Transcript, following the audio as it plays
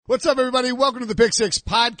What's up, everybody? Welcome to the Pick Six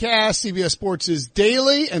Podcast, CBS Sports'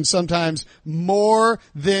 daily and sometimes more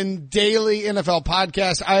than daily NFL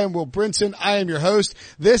podcast. I am Will Brinson. I am your host.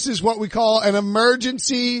 This is what we call an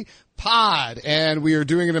emergency pod, and we are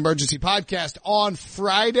doing an emergency podcast on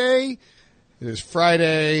Friday. It is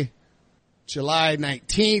Friday, July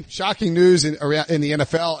 19th. Shocking news in the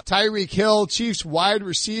NFL. Tyreek Hill, Chiefs wide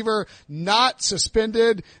receiver, not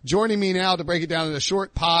suspended. Joining me now to break it down in a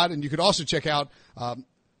short pod, and you could also check out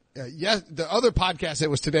the other podcast that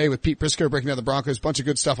was today with Pete Prisco breaking down the Broncos. Bunch of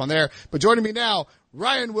good stuff on there. But joining me now,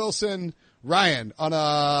 Ryan Wilson. Ryan, on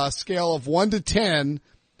a scale of 1 to 10,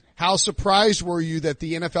 how surprised were you that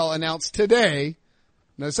the NFL announced today?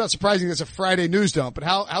 Now, it's not surprising it's a Friday news dump, but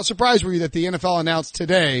how surprised were you that the NFL announced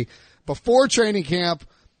today, before training camp,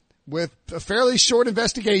 with a fairly short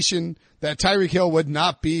investigation, that Tyreek Hill would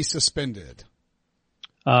not be suspended?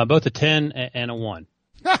 Both a 10 and a 1.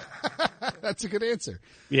 That's a good answer.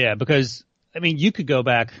 Yeah, because, I mean, you could go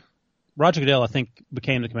back. Roger Goodell, I think,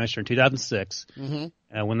 became the commissioner in 2006. Mm-hmm.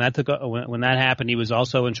 And when that happened, he was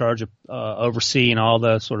also in charge of overseeing all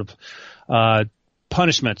the sort of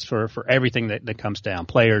punishments for everything that comes down: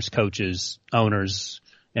 players, coaches, owners.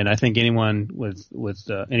 And I think anyone with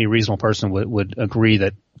any reasonable person would agree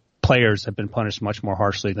that players have been punished much more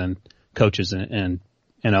harshly than coaches and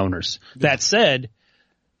owners. Yeah. That said,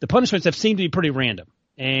 the punishments have seemed to be pretty random.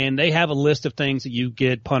 And they have a list of things that you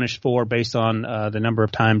get punished for based on the number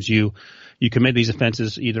of times you commit these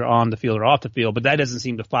offenses, either on the field or off the field. But that doesn't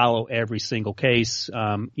seem to follow every single case.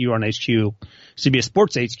 You were on HQ, CBS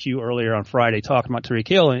Sports HQ earlier on Friday talking about Tyreek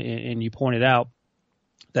Hill, and you pointed out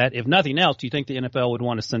that if nothing else, do you think the NFL would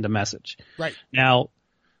want to send a message? Right. Now,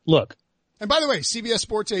 look. And by the way, CBS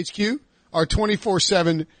Sports HQ, our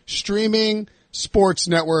 24/7 streaming sports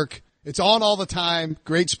network. It's on all the time.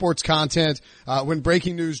 Great sports content. When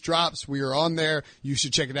breaking news drops, we are on there. You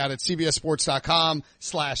should check it out at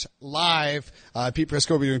cbssports.com/live. Pete Prisco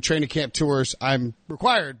will be doing training camp tours. I'm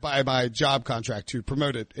required by my job contract to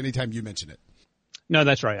promote it anytime you mention it. No,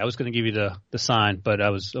 that's right. I was going to give you the sign, but I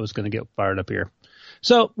was going to get fired up here.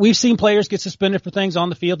 So we've seen players get suspended for things on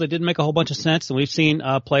the field that didn't make a whole bunch of sense, and we've seen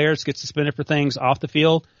players get suspended for things off the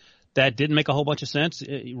field that didn't make a whole bunch of sense.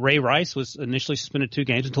 Ray Rice was initially suspended 2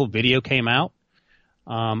 games until video came out.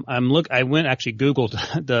 I Googled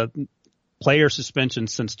the player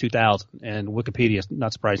suspensions since 2000, and Wikipedia,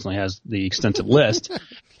 not surprisingly, has the extensive list.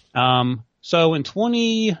 So in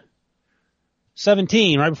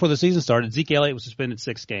 2017, right before the season started, Zeke Elliott was suspended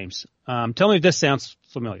 6 games. Tell me if this sounds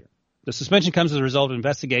familiar. The suspension comes as a result of an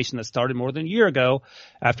investigation that started more than a year ago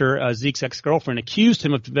after Zeke's ex-girlfriend accused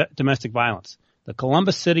him of domestic violence. The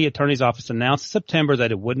Columbus City Attorney's Office announced in September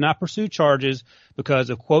that it would not pursue charges because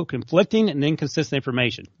of, quote, conflicting and inconsistent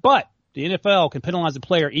information. But the NFL can penalize a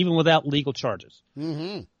player even without legal charges.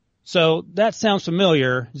 Mm-hmm. So that sounds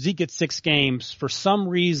familiar. Zeke gets 6 games. For some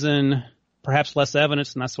reason, perhaps less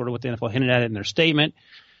evidence, and that's sort of what the NFL hinted at in their statement.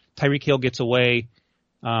 Tyreek Hill gets away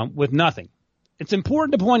with nothing. It's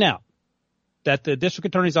important to point out that the District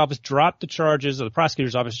Attorney's Office dropped the charges, or the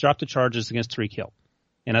Prosecutor's Office dropped the charges against Tyreek Hill.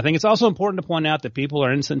 And I think it's also important to point out that people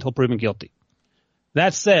are innocent until proven guilty.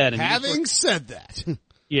 That said, having said that,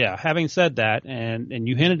 and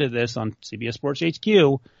you hinted at this on CBS Sports HQ,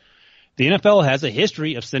 the NFL has a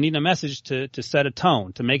history of sending a message to set a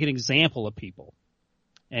tone, to make an example of people.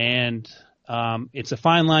 And it's a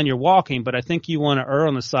fine line you're walking, but I think you want to err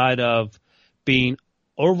on the side of being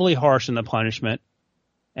overly harsh in the punishment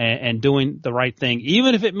and doing the right thing,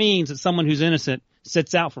 even if it means that someone who's innocent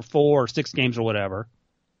sits out for 4 or 6 games or whatever.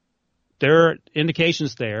 There are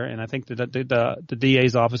indications there, and I think that the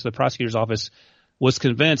DA's office, the prosecutor's office, was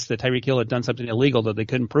convinced that Tyreek Hill had done something illegal, that they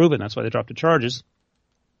couldn't prove it, and that's why they dropped the charges.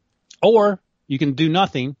 Or you can do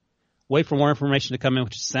nothing, wait for more information to come in,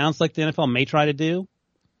 which sounds like the NFL may try to do.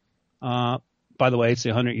 By the way, it's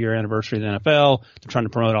the 100-year anniversary of the NFL. They're trying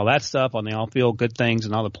to promote all that stuff on the all-field, good things,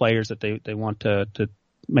 and all the players that they want to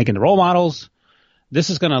make into role models.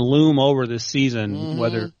 This is going to loom over this season,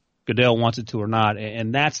 whether Goodell wants it to or not,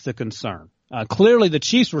 and that's the concern. Clearly, the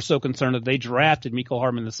Chiefs were so concerned that they drafted Mecole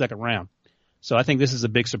Hardman in the 2nd round. So I think this is a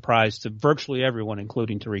big surprise to virtually everyone,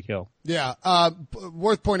 including Tyreek Hill. Yeah.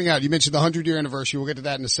 Worth pointing out, you mentioned the 100-year anniversary. We'll get to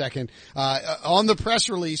that in a second. On the press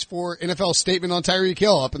release for NFL's statement on Tyreek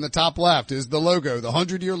Hill, up in the top left is the logo, the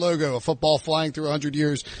 100-year logo, a football flying through 100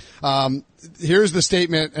 years. Here's the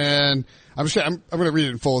statement, and I'm going to read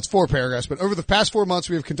it in full. It's 4 paragraphs, but over the past 4 months,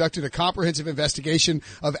 we have conducted a comprehensive investigation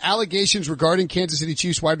of allegations regarding Kansas City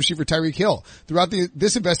Chiefs wide receiver Tyreek Hill. Throughout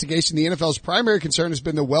this investigation, the NFL's primary concern has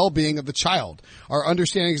been the well-being of the child. Our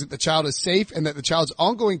understanding is that the child is safe and that the child's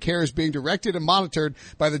ongoing care is being directed and monitored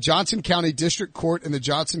by the Johnson County District Court and the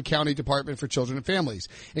Johnson County Department for Children and Families.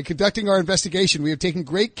 In conducting our investigation, we have taken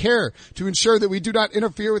great care to ensure that we do not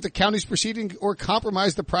interfere with the county's proceeding or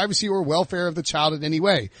compromise the privacy or welfare of the child in any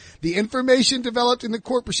way. The information developed in the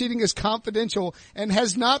court proceeding is confidential and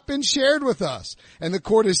has not been shared with us, and the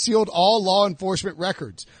court has sealed all law enforcement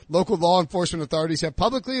records. Local law enforcement authorities have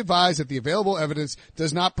publicly advised that the available evidence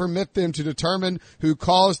does not permit them to determine who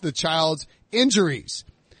caused the child's injuries.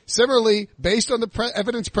 Similarly, based on the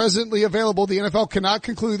evidence presently available, the NFL cannot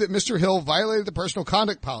conclude that Mr. Hill violated the personal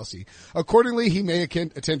conduct policy. Accordingly, he may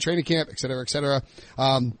attend training camp, et cetera, et cetera.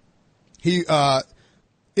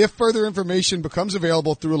 If further information becomes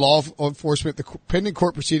available through law enforcement, the pending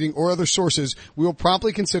court proceeding, or other sources, we will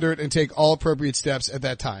promptly consider it and take all appropriate steps at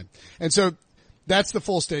that time. And so that's the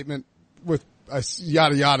full statement with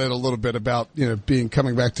yada yada a little bit about,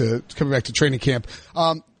 coming back to training camp.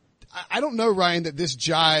 I don't know, Ryan, that this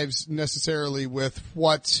jives necessarily with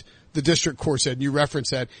what the district court said. You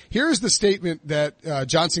referenced that. Here's the statement that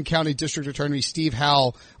Johnson County District Attorney Steve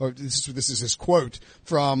Howell, or this is his quote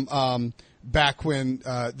from back when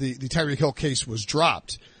the Tyreek Hill case was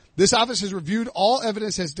dropped. This office has reviewed all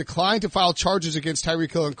evidence, has declined to file charges against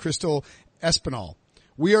Tyreek Hill and Crystal Espinal.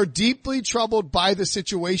 We are deeply troubled by the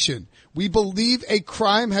situation. We believe a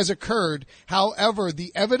crime has occurred. However,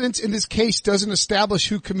 the evidence in this case doesn't establish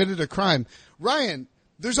who committed a crime. Ryan,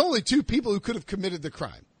 there's only 2 people who could have committed the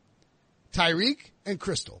crime. Tyreek and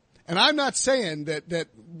Crystal. And I'm not saying that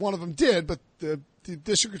one of them did, but the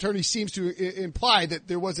district attorney seems to imply that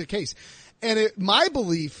there was a case. And my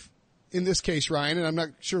belief in this case, Ryan, and I'm not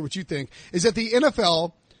sure what you think, is that the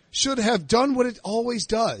NFL should have done what it always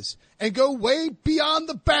does and go way beyond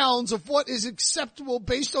the bounds of what is acceptable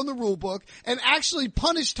based on the rule book and actually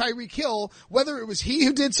punish Tyreek Hill, whether it was he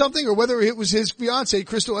who did something or whether it was his fiancée,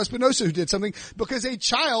 Crystal Espinosa, who did something, because a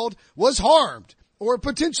child was harmed or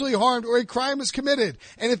potentially harmed or a crime was committed.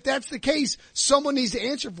 And if that's the case, someone needs to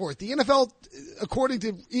answer for it. The NFL, according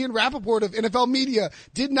to Ian Rappaport of NFL Media,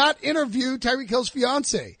 did not interview Tyreek Hill's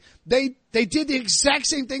fiancée. They did the exact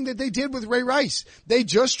same thing that they did with Ray Rice. They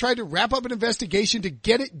just tried to wrap up an investigation to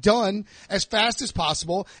get it done as fast as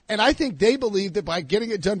possible. And I think they believe that by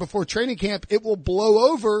getting it done before training camp, it will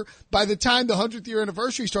blow over by the time the 100th year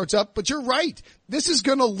anniversary starts up. But you're right. This is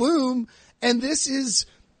going to loom, and it's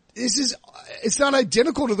not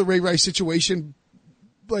identical to the Ray Rice situation,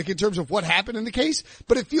 like in terms of what happened in the case,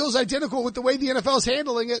 but it feels identical with the way the NFL is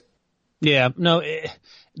handling it. Yeah, no,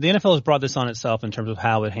 the NFL has brought this on itself in terms of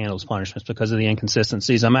how it handles punishments because of the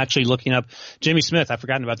inconsistencies. I'm actually looking up Jimmy Smith. I've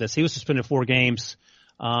forgotten about this. He was suspended 4 games,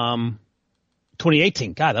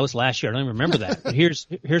 2018. God, that was last year. I don't even remember that. But here's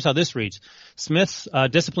how this reads. Smith's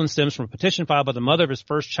discipline stems from a petition filed by the mother of his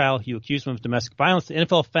first child who accused him of domestic violence. The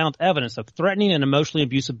NFL found evidence of threatening and emotionally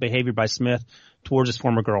abusive behavior by Smith towards his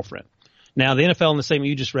former girlfriend. Now, the NFL in the statement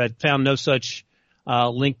you just read found no such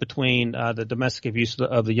link between the domestic abuse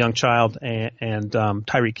of the young child and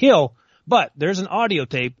Tyreek Hill, but there's an audio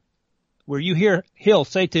tape where you hear Hill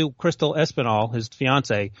say to Crystal Espinal, his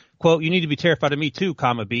fiance, quote, "You need to be terrified of me too,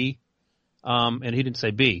 comma B," and he didn't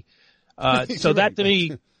say B. So that to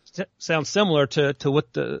me sounds similar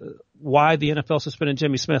to why the NFL suspended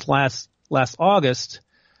Jimmy Smith last August.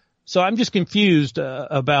 So I'm just confused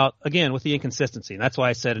about, again, with the inconsistency. And that's why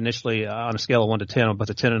I said initially on a scale of 1 to 10, I'll put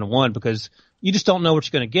the 10 and a 1, because you just don't know what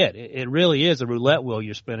you're going to get. It really is a roulette wheel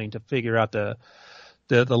you're spinning to figure out the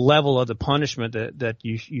level of the punishment that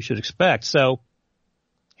you should expect. So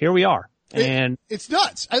here we are. And it's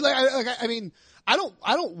nuts. I'm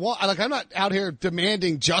not out here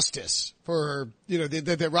demanding justice for,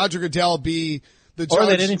 that Roger Goodell be the judge. Or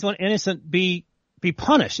that anyone innocent be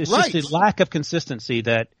punished. It's right. Just the lack of consistency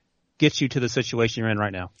that gets you to the situation you're in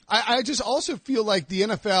right now. I just also feel like the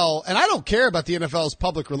NFL, and I don't care about the NFL's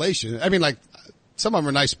public relations. I mean, like, some of them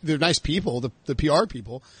are nice. They're nice people, the PR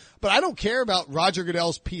people, but I don't care about Roger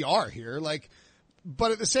Goodell's PR here. Like,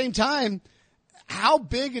 but at the same time, how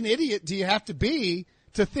big an idiot do you have to be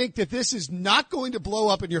to think that this is not going to blow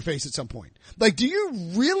up in your face at some point? Like, do you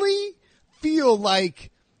really feel like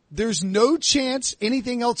there's no chance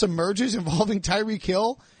anything else emerges involving Tyreek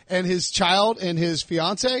Hill and his child and his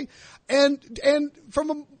fiance? And from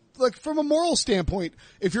a moral standpoint,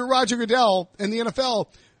 if you're Roger Goodell and the NFL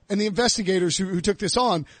and the investigators who took this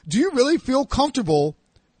on, do you really feel comfortable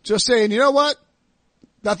just saying, you know what,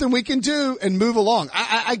 nothing we can do, and move along?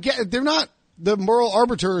 I get it. They're not the moral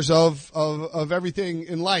arbiters of everything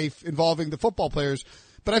in life involving the football players.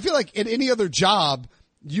 But I feel like in any other job,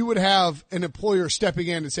 you would have an employer stepping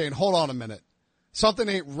in and saying, hold on a minute. Something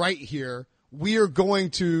ain't right here. We are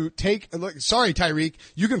going to sorry, Tyreek,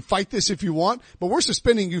 you can fight this if you want, but we're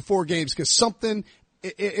suspending you 4 games because something,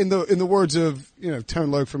 in the words of,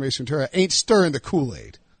 Tone Loc from Ace Ventura, ain't stirring the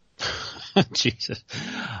Kool-Aid. Jesus.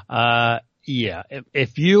 Yeah.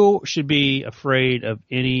 If you should be afraid of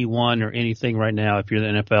anyone or anything right now, if you're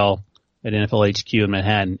the NFL at NFL HQ in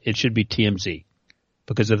Manhattan, it should be TMZ.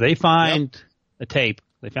 Because if they find a tape,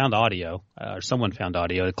 they found audio, or someone found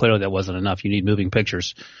audio, clearly that wasn't enough. You need moving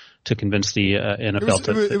pictures to convince the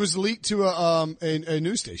NFL. It was leaked to a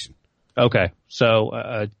news station. Okay.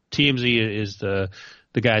 So TMZ is the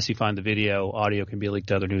guys who find the video. Audio can be leaked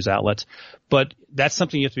to other news outlets. But that's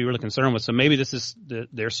something you have to be really concerned with. So maybe this is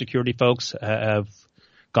their security folks have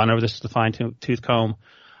gone over this with a fine-tooth comb.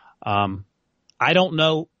 I don't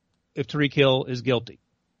know if Tyreek Hill is guilty.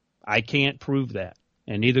 I can't prove that.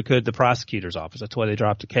 And neither could the prosecutor's office. That's why they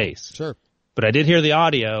dropped the case. Sure. But I did hear the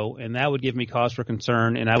audio, and that would give me cause for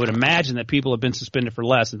concern. And I would imagine that people have been suspended for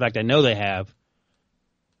less. In fact, I know they have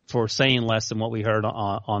for saying less than what we heard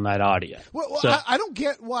on that audio. Well, so, I don't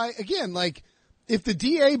get why, again, like, if the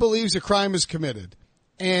DA believes a crime is committed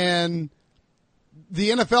and the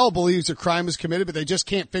NFL believes a crime is committed, but they just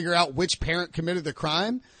can't figure out which parent committed the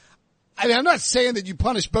crime. I mean, I'm not saying that you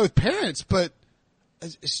punish both parents, but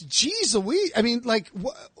geez Louise, I mean, like,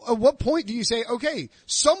 at what point do you say, okay,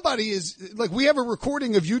 somebody is, like, we have a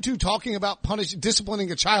recording of you two talking about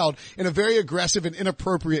disciplining a child in a very aggressive and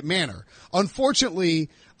inappropriate manner. Unfortunately,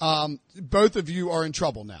 both of you are in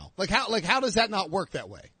trouble now. Like, how does that not work that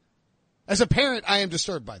way? As a parent, I am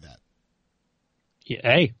disturbed by that. Yeah,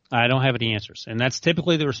 hey, I don't have any answers. And that's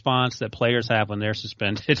typically the response that players have when they're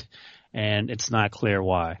suspended, and it's not clear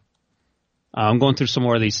why. I'm going through some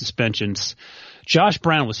more of these suspensions. Josh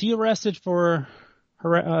Brown, was he arrested for,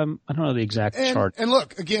 I don't know the exact charge. And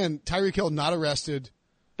look, again, Tyreek Hill not arrested.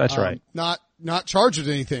 That's right. Not charged with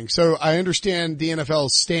anything. So I understand the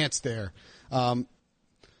NFL's stance there. Yeah,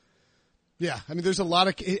 I mean, there's a lot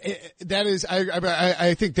of, that is,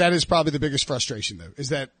 I think that is probably the biggest frustration though, is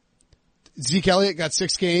that Zeke Elliott got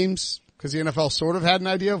 6 games because the NFL sort of had an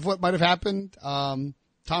idea of what might have happened. Tom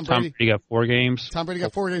Brady got 4 games. Tom Brady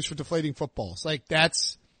got 4 games for deflating footballs.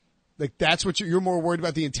 That's what you're more worried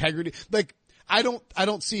about, the integrity. Like, I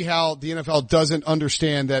don't see how the NFL doesn't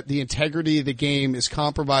understand that the integrity of the game is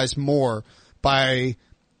compromised more by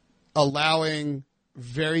allowing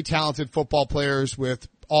very talented football players with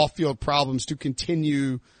off-field problems to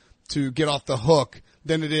continue to get off the hook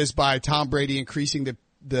than it is by Tom Brady increasing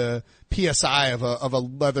the PSI of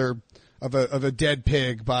a dead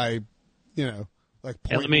pig by, like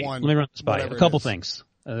 0.1. Let me run this by you. A couple things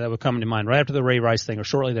that would come to mind right after the Ray Rice thing or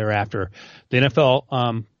shortly thereafter. The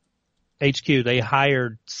NFL HQ, they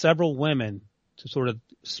hired several women to sort of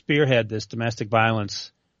spearhead this domestic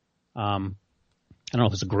violence. I don't know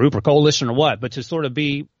if it's a group or coalition or what, but to sort of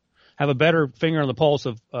have a better finger on the pulse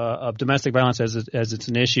of domestic violence as it's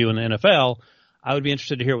an issue in the NFL. I would be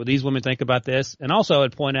interested to hear what these women think about this. And also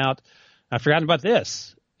I'd point out, I've forgotten about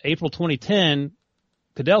this. April 2010,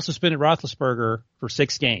 Goodell suspended Roethlisberger for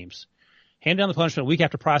 6 games. Handed down the punishment a week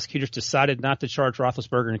after prosecutors decided not to charge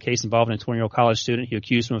Roethlisberger in a case involving a 20-year-old college student who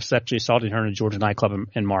accused him of sexually assaulting her in a Georgia nightclub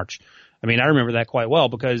in March. I mean, I remember that quite well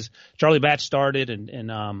because Charlie Batch started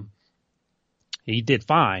and he did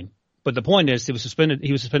fine. But the point is, he was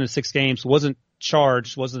suspended 6 games, wasn't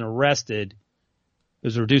charged, wasn't arrested. It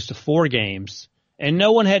was reduced to 4 games, and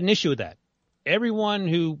no one had an issue with that. Everyone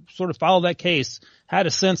who sort of followed that case had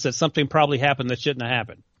a sense that something probably happened that shouldn't have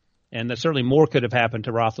happened, and that certainly more could have happened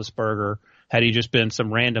to Roethlisberger had he just been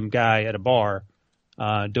some random guy at a bar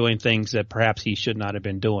doing things that perhaps he should not have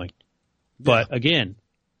been doing. But again,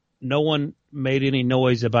 no one made any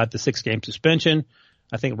noise about the 6-game suspension.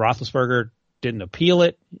 I think Roethlisberger didn't appeal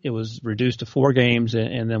it. It was reduced to 4 games,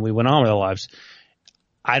 and then we went on with our lives.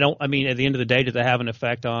 At the end of the day, did that have an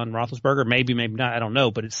effect on Roethlisberger? Maybe, maybe not. I don't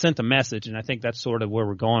know, but it sent a message, and I think that's sort of where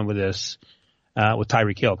we're going with this, with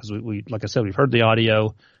Tyreek Hill, because we, like I said, we've heard the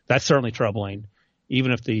audio. That's certainly troubling.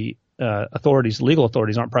 Even if the legal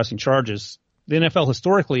authorities aren't pressing charges, the NFL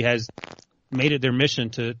historically has made it their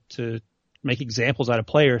mission to make examples out of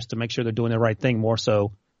players to make sure they're doing the right thing more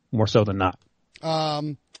so than not.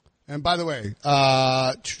 And by the way,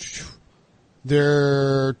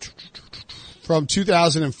 they're from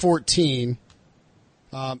 2014.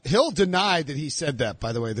 Hill denied that he said that,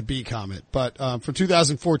 by the way, the B comment. But from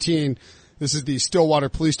 2014, This is the Stillwater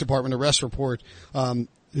Police Department arrest report.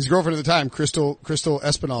 His girlfriend at the time, Crystal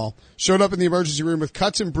Espinal, showed up in the emergency room with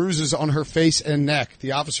cuts and bruises on her face and neck.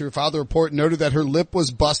 The officer who filed the report noted that her lip was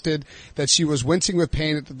busted, that she was wincing with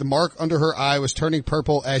pain, that the mark under her eye was turning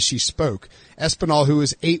purple as she spoke. Espinal, who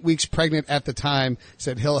was 8 weeks pregnant at the time,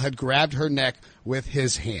 said Hill had grabbed her neck with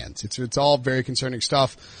his hands. It's all very concerning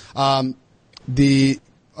stuff. The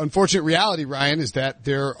unfortunate reality, Ryan, is that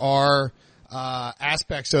there are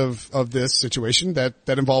aspects of this situation that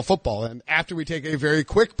involve football. And after we take a very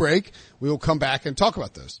quick break, we will come back and talk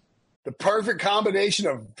about those. The perfect combination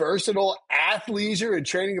of versatile athleisure and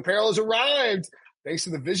training apparel has arrived. Thanks to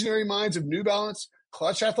the visionary minds of New Balance,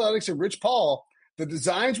 Clutch Athletics, and Rich Paul, the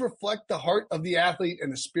designs reflect the heart of the athlete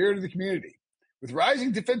and the spirit of the community. With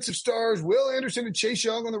rising defensive stars Will Anderson and Chase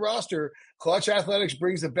Young on the roster, Clutch Athletics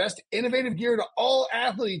brings the best innovative gear to all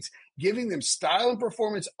athletes, giving them style and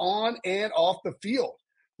performance on and off the field.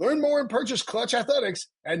 Learn more and purchase Clutch Athletics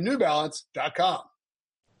at NewBalance.com.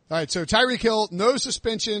 All right, so Tyreek Hill, no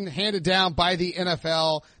suspension handed down by the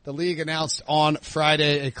NFL. The league announced on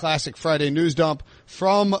Friday a classic Friday news dump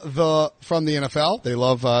from the NFL. They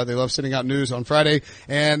love sending out news on Friday.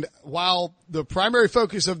 And while the primary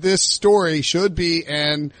focus of this story should be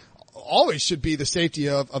and always should be the safety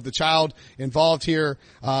of the child involved here,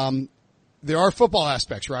 there are football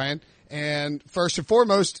aspects, Ryan. And first and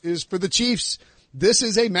foremost is for the Chiefs. This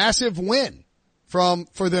is a massive win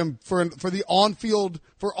for them for the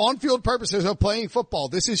on-field purposes of playing football.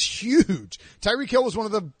 This is huge. Tyreek Hill was one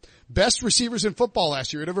of the best receivers in football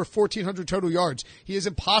last year at over 1,400 total yards. He is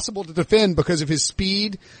impossible to defend because of his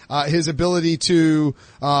speed, his ability to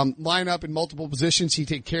line up in multiple positions. He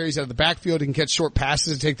take carries out of the backfield. He can catch short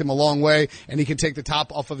passes and take them a long way, and he can take the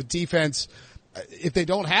top off of a defense. If they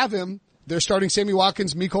don't have him, they're starting Sammy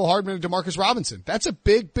Watkins, Mecole Hardman, and Demarcus Robinson. That's a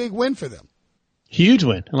big, big win for them. Huge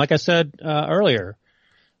win. And like I said earlier,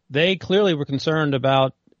 they clearly were concerned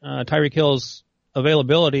about Tyreek Hill's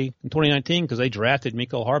availability in 2019 because they drafted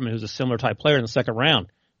Mecole Hardman, who's a similar type player, in the second round.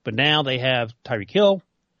 But now they have Tyreek Hill.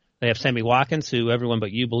 They have Sammy Watkins, who everyone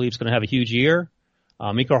but you believes is going to have a huge year.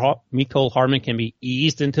 Mecole Hardman can be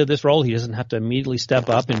eased into this role. He doesn't have to immediately step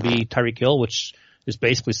up and be Tyreek Hill, which is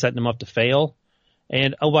basically setting him up to fail.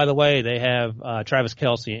 And, oh, by the way, they have Travis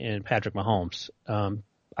Kelce and Patrick Mahomes.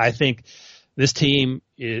 I think this team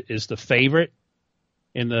is the favorite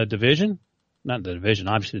in the division. Not the division,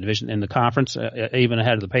 obviously the division, in the conference, even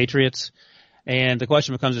ahead of the Patriots. And the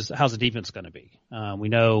question becomes is how's the defense going to be? We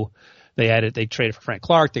know they traded for Frank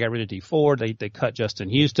Clark. They got rid of Dee Ford. They cut Justin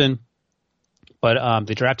Houston. But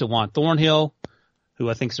they drafted Juan Thornhill, who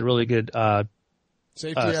I think is a really good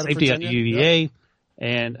safety at UVA. Yep.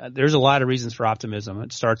 And there's a lot of reasons for optimism.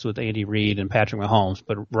 It starts with Andy Reid and Patrick Mahomes,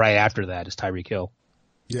 but right after that is Tyreek Hill.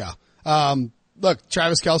 Yeah. Look,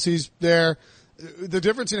 Travis Kelce's there. The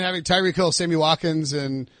difference in having Tyreek Hill, Sammy Watkins,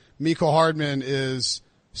 and Mecole Hardman is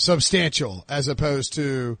substantial as opposed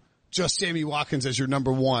to just Sammy Watkins as your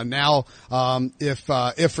number one. Now, if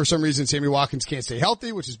for some reason Sammy Watkins can't stay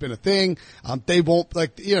healthy, which has been a thing, they won't,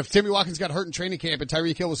 if Sammy Watkins got hurt in training camp and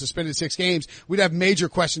Tyreek Hill was suspended 6 games, we'd have major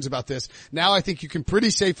questions about this. Now I think you can pretty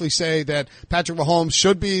safely say that Patrick Mahomes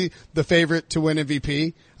should be the favorite to win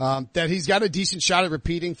MVP. That he's got a decent shot at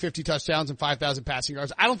repeating 50 touchdowns and 5,000 passing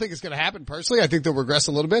yards. I don't think it's going to happen personally. I think they'll regress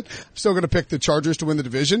a little bit. I'm still going to pick the Chargers to win the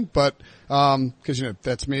division, but, cause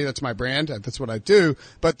that's me. That's my brand. That's what I do.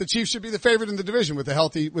 But the Chiefs should be the favorite in the division with a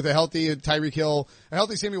healthy Tyreek Hill, a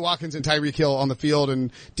healthy Sammy Watkins and Tyreek Hill on the field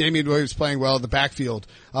and Damian Williams playing well in the backfield.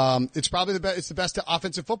 It's probably it's the best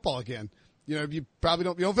offensive football again. You probably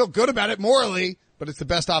you don't feel good about it morally, but it's the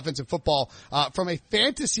best offensive football. From a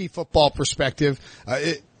fantasy football perspective,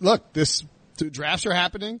 the drafts are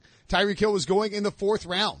happening. Tyreek Hill was going in the 4th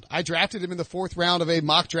round. I drafted him in the 4th round of a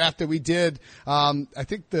mock draft that we did. I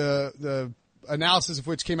think the analysis of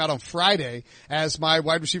which came out on Friday as my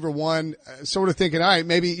wide receiver 1, sort of thinking, all right,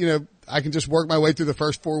 maybe, I can just work my way through the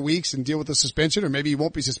first 4 weeks and deal with the suspension, or maybe he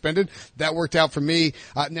won't be suspended. That worked out for me.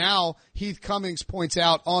 Now Heath Cummings points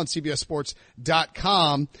out on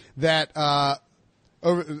CBSSports.com that,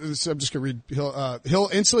 I'm just going to read. Hill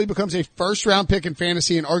instantly becomes a first-round pick in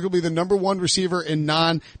fantasy and arguably the number 1 receiver in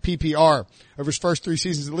non-PPR. Over his first 3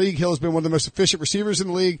 seasons in the league, Hill has been one of the most efficient receivers in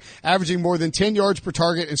the league, averaging more than 10 yards per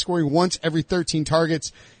target and scoring once every 13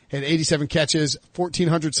 targets. Had 87 catches,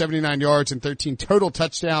 1,479 yards, and 13 total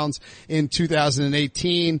touchdowns in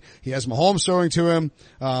 2018. He has Mahomes throwing to him.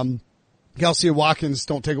 Kelce and Watkins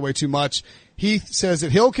don't take away too much. Heath says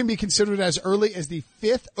that Hill can be considered as early as the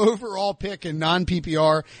 5th overall pick in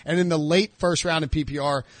non-PPR and in the late first round in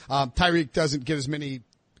PPR. Tyreek doesn't get as many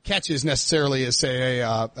catches necessarily as, say,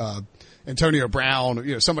 Antonio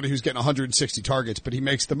Brown, somebody who's getting 160 targets, but he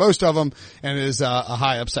makes the most of them and is a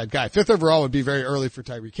high upside guy. 5th overall would be very early for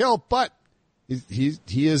Tyreek Hill, but he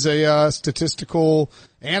is a statistical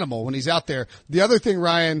animal when he's out there. The other thing,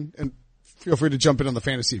 Ryan, and feel free to jump in on the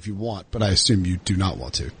fantasy if you want, but I assume you do not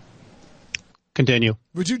want to. Continue.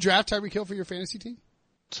 Would you draft Tyreek Hill for your fantasy team?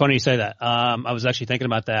 It's funny you say that. I was actually thinking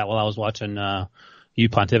about that while I was watching you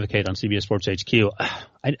pontificate on CBS Sports HQ.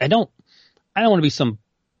 I don't want to be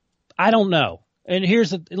I don't know. And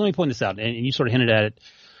let me point this out, and you sort of hinted at it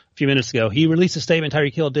a few minutes ago. He released a statement,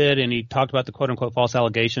 Tyreek Hill did, and he talked about the quote-unquote false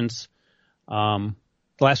allegations. The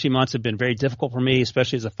last few months have been very difficult for me,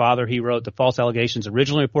 especially as a father. He wrote, the false allegations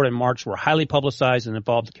originally reported in March were highly publicized and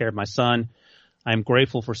involved the care of my son. I am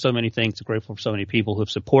grateful for so many things, grateful for so many people who have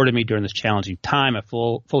supported me during this challenging time. I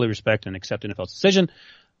fully respect and accept NFL's decision.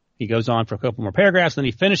 He goes on for a couple more paragraphs, then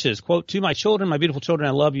he finishes, quote, to my children, my beautiful children,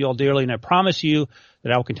 I love you all dearly, and I promise you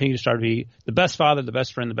that I will continue to strive to be the best father, the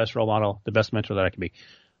best friend, the best role model, the best mentor that I can be.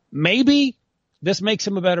 Maybe this makes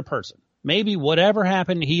him a better person. Maybe whatever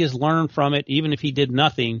happened, he has learned from it, even if he did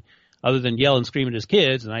nothing other than yell and scream at his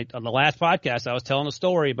kids. And on the last podcast, I was telling a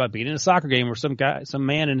story about being in a soccer game where some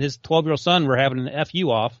man and his 12-year-old son were having an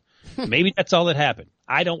FU off. Maybe that's all that happened.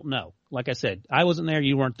 I don't know. Like I said, I wasn't there.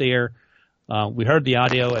 You weren't there. We heard the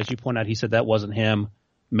audio. As you point out, he said that wasn't him.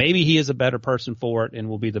 Maybe he is a better person for it and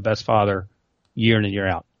will be the best father year in and year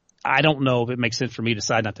out. I don't know if it makes sense for me to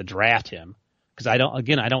decide not to draft him because I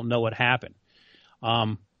don't know what happened.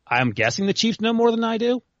 I'm guessing the Chiefs know more than I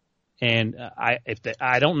do. And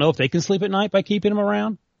I don't know if they can sleep at night by keeping him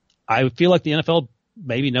around. I feel like the NFL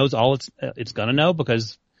maybe knows all it's going to know,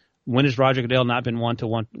 because when has Roger Goodell not been one to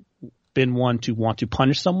want to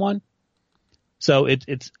punish someone? So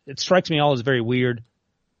it strikes me all as very weird.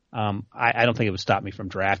 I don't think it would stop me from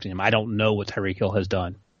drafting him. I don't know what Tyreek Hill has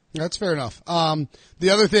done. That's fair enough. The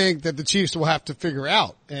other thing that the Chiefs will have to figure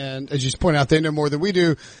out, and as you point out, they know more than we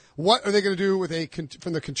do. What are they going to do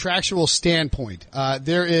from the contractual standpoint?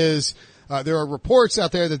 There are reports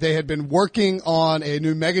out there that they had been working on a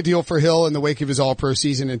new mega deal for Hill in the wake of his All-Pro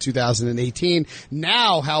season in 2018.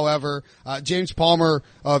 Now, however, James Palmer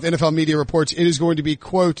of NFL Media reports it is going to be,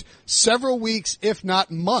 quote, several weeks, if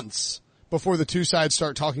not months, before the two sides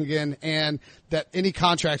start talking again, and that any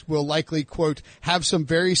contract will likely, quote, have some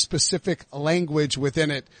very specific language within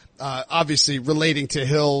it, obviously relating to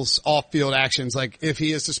Hill's off-field actions. Like if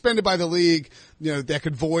he is suspended by the league, that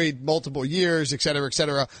could void multiple years, et cetera, et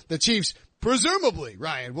cetera. The Chiefs, presumably,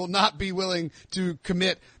 Ryan, will not be willing to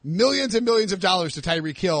commit millions and millions of dollars to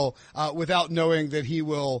Tyreek Hill, without knowing that he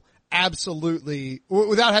will absolutely,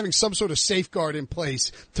 without having some sort of safeguard in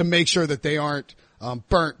place to make sure that they aren't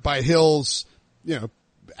burnt by Hill's,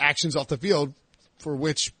 actions off the field, for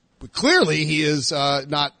which clearly he is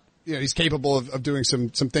not, he's capable of doing some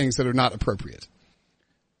things that are not appropriate.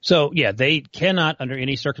 So yeah, they cannot under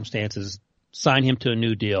any circumstances sign him to a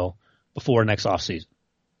new deal before next offseason.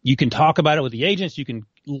 You can talk about it with the agents. You can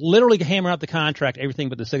literally hammer out the contract, everything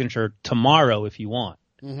but the signature tomorrow if you want.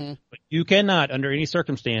 Mm-hmm. But you cannot under any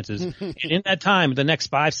circumstances. And in that time, the next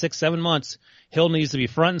 5, 6, 7 months, Hill needs to be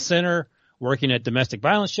front and center, working at domestic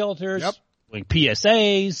violence shelters, doing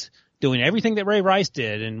PSAs, doing everything that Ray Rice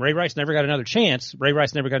did. And Ray Rice never got another chance. Ray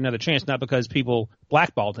Rice never got another chance, not because people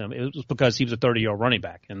blackballed him. It was because he was a 30-year-old running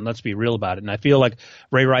back. And let's be real about it. And I feel like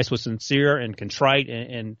Ray Rice was sincere and contrite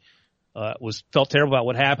and felt terrible about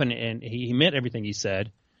what happened. And he meant everything he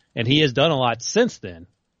said. And he has done a lot since then.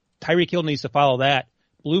 Tyreek Hill needs to follow that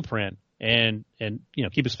blueprint and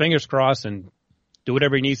keep his fingers crossed and do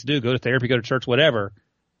whatever he needs to do. Go to therapy, go to church, whatever.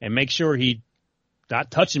 And make sure he's not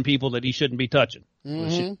touching people that he shouldn't be touching,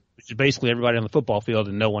 which is basically everybody on the football field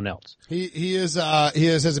and no one else. He has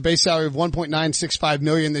a base salary of $1.965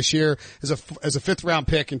 million this year as a 5th round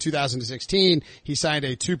pick in 2016. He signed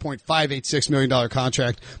a $2.586 million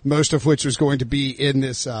contract, most of which was going to be in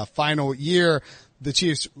this final year. The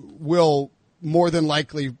Chiefs will more than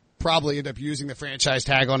likely probably end up using the franchise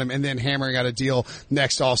tag on him and then hammering out a deal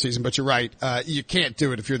next offseason. But you're right. You can't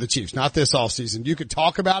do it if you're the Chiefs. Not this offseason. You could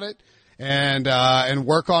talk about it and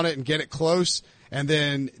work on it and get it close and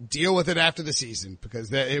then deal with it after the season,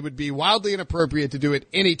 because it would be wildly inappropriate to do it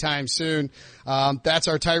anytime soon. That's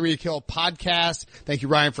our Tyreek Hill podcast. Thank you,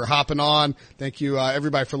 Ryan, for hopping on. Thank you,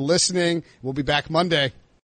 everybody, for listening. We'll be back Monday.